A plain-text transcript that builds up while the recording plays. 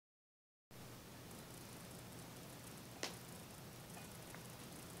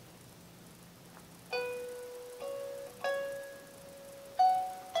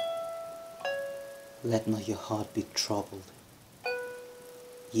Let not your heart be troubled.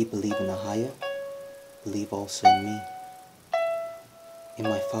 Ye believe in a higher, believe also in me. In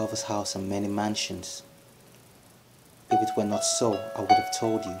my Father's house are many mansions. If it were not so, I would have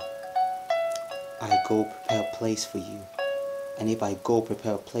told you. I go prepare a place for you. And if I go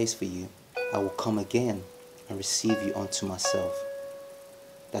prepare a place for you, I will come again and receive you unto myself,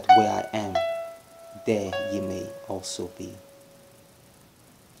 that where I am, there ye may also be.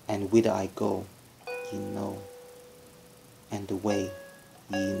 And whither I go, ye know, and the way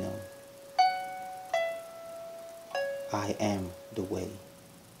ye know. I am the way,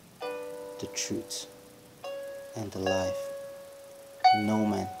 the truth, and the life. No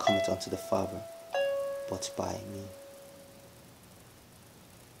man cometh unto the Father but by me.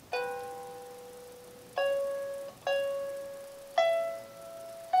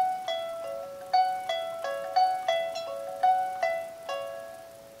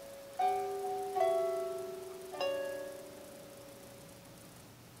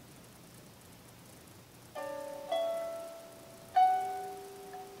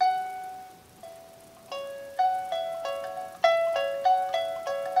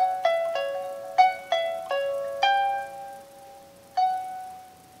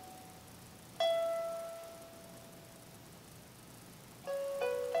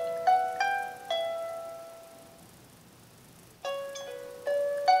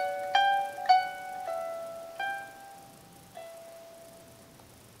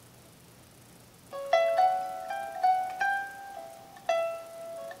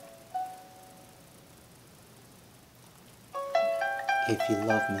 If you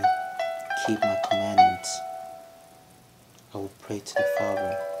love me, keep my commandments. I will pray to the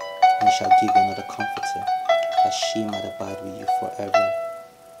Father, and he shall give you another comforter, that she might abide with you forever.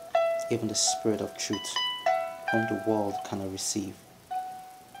 Even the Spirit of truth, whom the world cannot receive,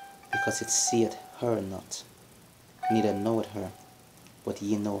 because it seeth her not, neither knoweth her, but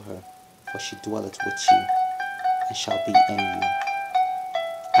ye know her, for she dwelleth with you, and shall be in you.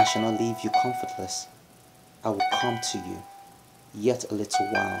 I shall not leave you comfortless. I will come to you. Yet a little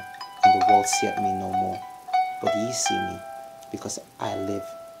while, and the world seeth me no more. But ye see me, because I live,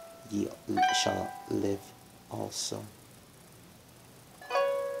 ye shall live also.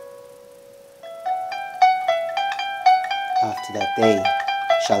 After that day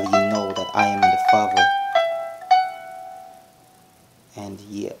shall ye know that I am in the Father, and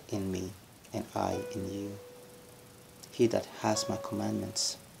ye in me, and I in you. He that has my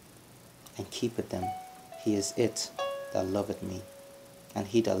commandments, and keepeth them, he is it that loveth me, and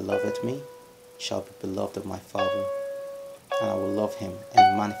he that loveth me shall be beloved of my Father, and I will love him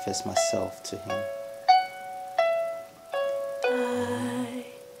and manifest myself to him. I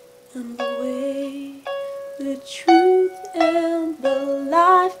am the way, the truth, and the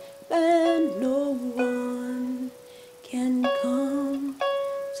life, and no one can come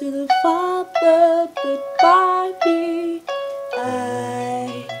to the Father but by me.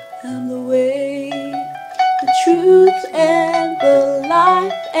 I am the way, the truth, and the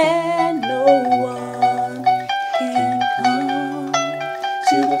life, and no one can come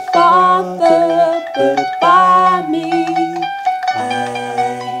to the Father but by me.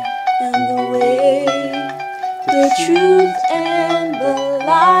 I am the way, the truth, and the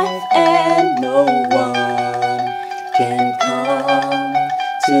life, and no one can come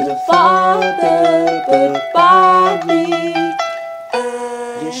to the Father but by me. I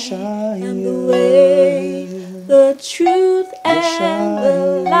am the way, the truth, and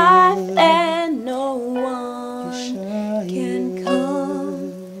the life, and no one can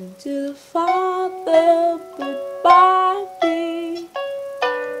come to the Father but by me.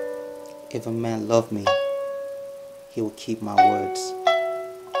 If a man love me, he will keep my words,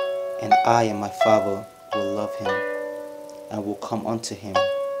 and I and my Father will love him, and will come unto him,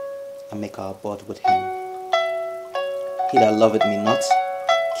 and make our abode with him. He that loveth me not,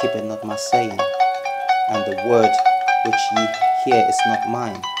 keepeth not my saying, and the word which ye hear is not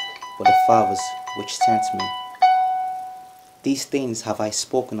mine, but the Father's which sent me. These things have I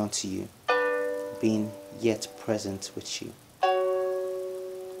spoken unto you, being yet present with you.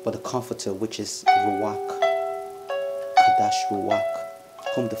 But the Comforter, which is R.A.W,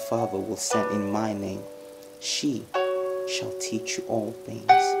 whom the Father will send in my name, she shall teach you all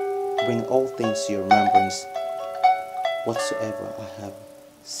things, bring all things to your remembrance, whatsoever I have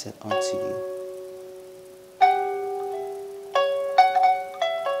said unto you.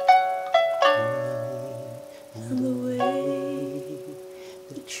 I am the way,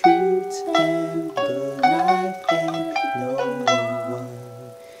 the truth, and the life, and no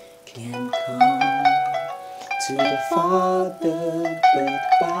one can come to the Father but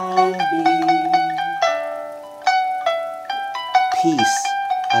by me. peace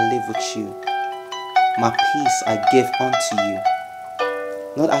I live with you. My peace I give unto you.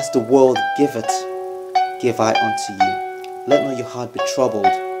 Not as the world giveth, give I unto you. Let not your heart be troubled,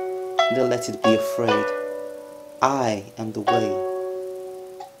 neither let it be afraid. I am the way,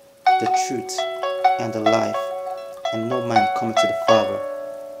 the truth, and the life, and no man cometh to the Father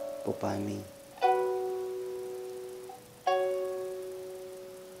but by me.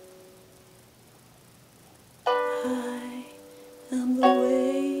 I am the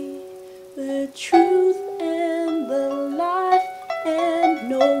way, the truth, and the life, and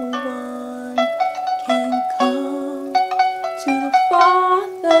no one can come to the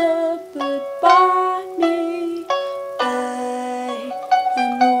Father but by me. I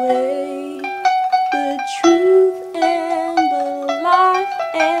am the way, the truth, and the life,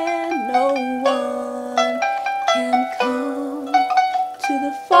 and no one can come to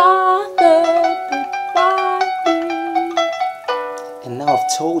the Father but by me. And now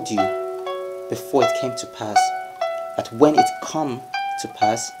I've told you before it came to pass, that when it come to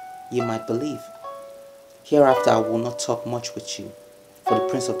pass, ye might believe. Hereafter I will not talk much with you, for the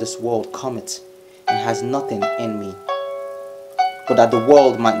prince of this world cometh, and has nothing in me. But that the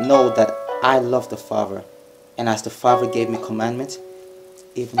world might know that I love the Father, and as the Father gave me commandment,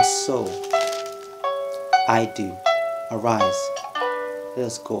 even so I do. Arise, let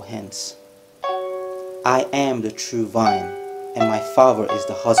us go hence. I am the true vine, and my Father is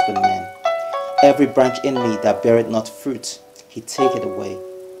the husbandman. Every branch in me that beareth not fruit, he taketh away.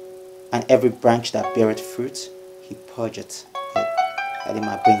 And every branch that beareth fruit, he purgeth it, that it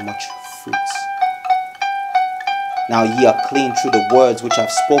might bring much fruit. Now ye are clean through the words which I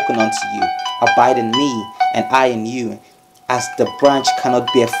have spoken unto you. Abide in me, and I in you. As the branch cannot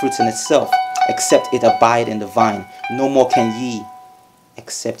bear fruit in itself, except it abide in the vine, no more can ye,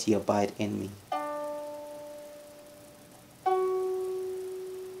 except ye abide in me.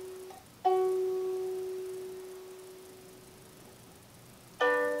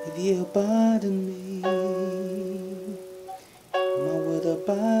 If ye abide in me, my word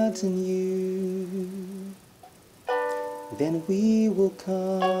abides in you, then we will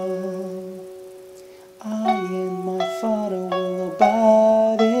come. I and my Father will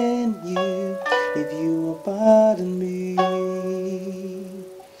abide in you. If you abide in me,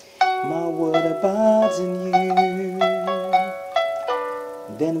 my word abides in you,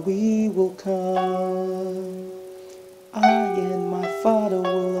 then we will come. I and my Father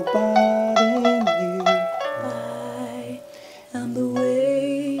will abide in you. I am the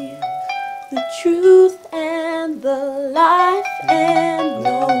way, the truth, and the life, and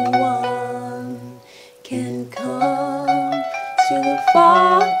no one can come to the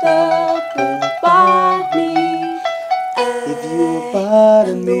Father but by me. If you abide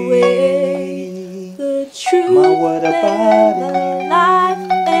in I am the way, me, the truth, my word abide and in the you, life,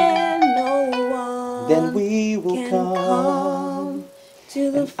 and no then one we will can come. come to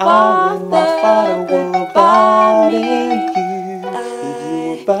the And I and my Father Father will but by abide in me. you. If you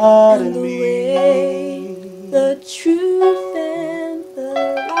I abide am in the me, way, the truth, and the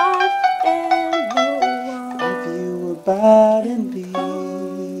life, and no if you one abide in can me,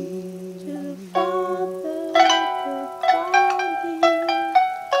 come to the Father but by me.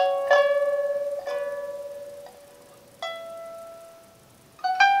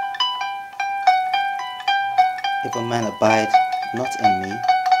 if a man abide not in me,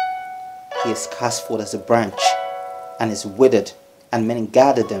 he is cast forth as a branch, and is withered, and men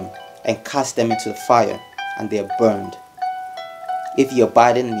gather them, and cast them into the fire, and they are burned. If ye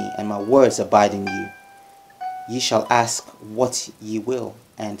abide in me, and my words abide in you, ye shall ask what ye will,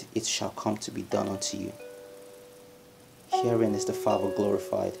 and it shall come to be done unto you. Herein is the Father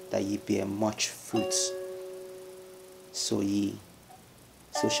glorified, that ye bear much fruits, so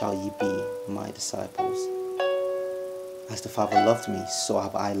shall ye be my disciples. As the Father loved me, so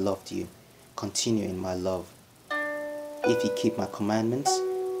have I loved you. Continue in my love. If ye keep my commandments,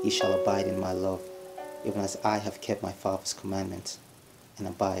 ye shall abide in my love, even as I have kept my Father's commandments, and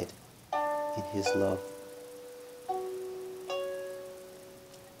abide in his love.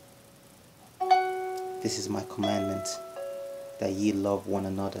 This is my commandment, that ye love one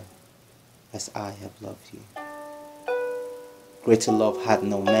another, as I have loved you. Greater love hath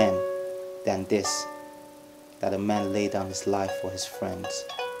no man than this, that a man lay down his life for his friends.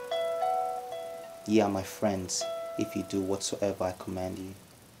 Ye are my friends, if you do whatsoever I command you.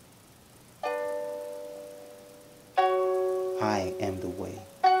 I am the way,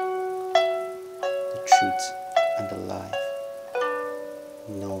 the truth, and the life.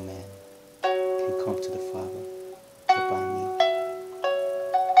 No man can come to the Father but by me.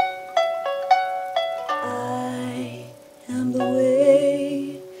 I am the way,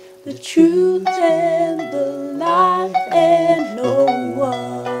 truth and the life, and no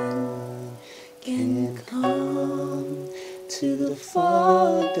one can come to the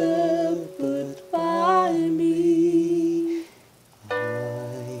Father but by me. I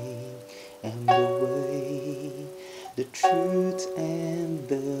am the way, the truth, and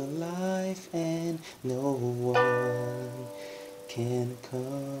the life, and no one can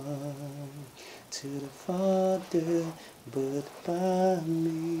come to the Father but by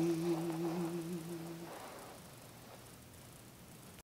me.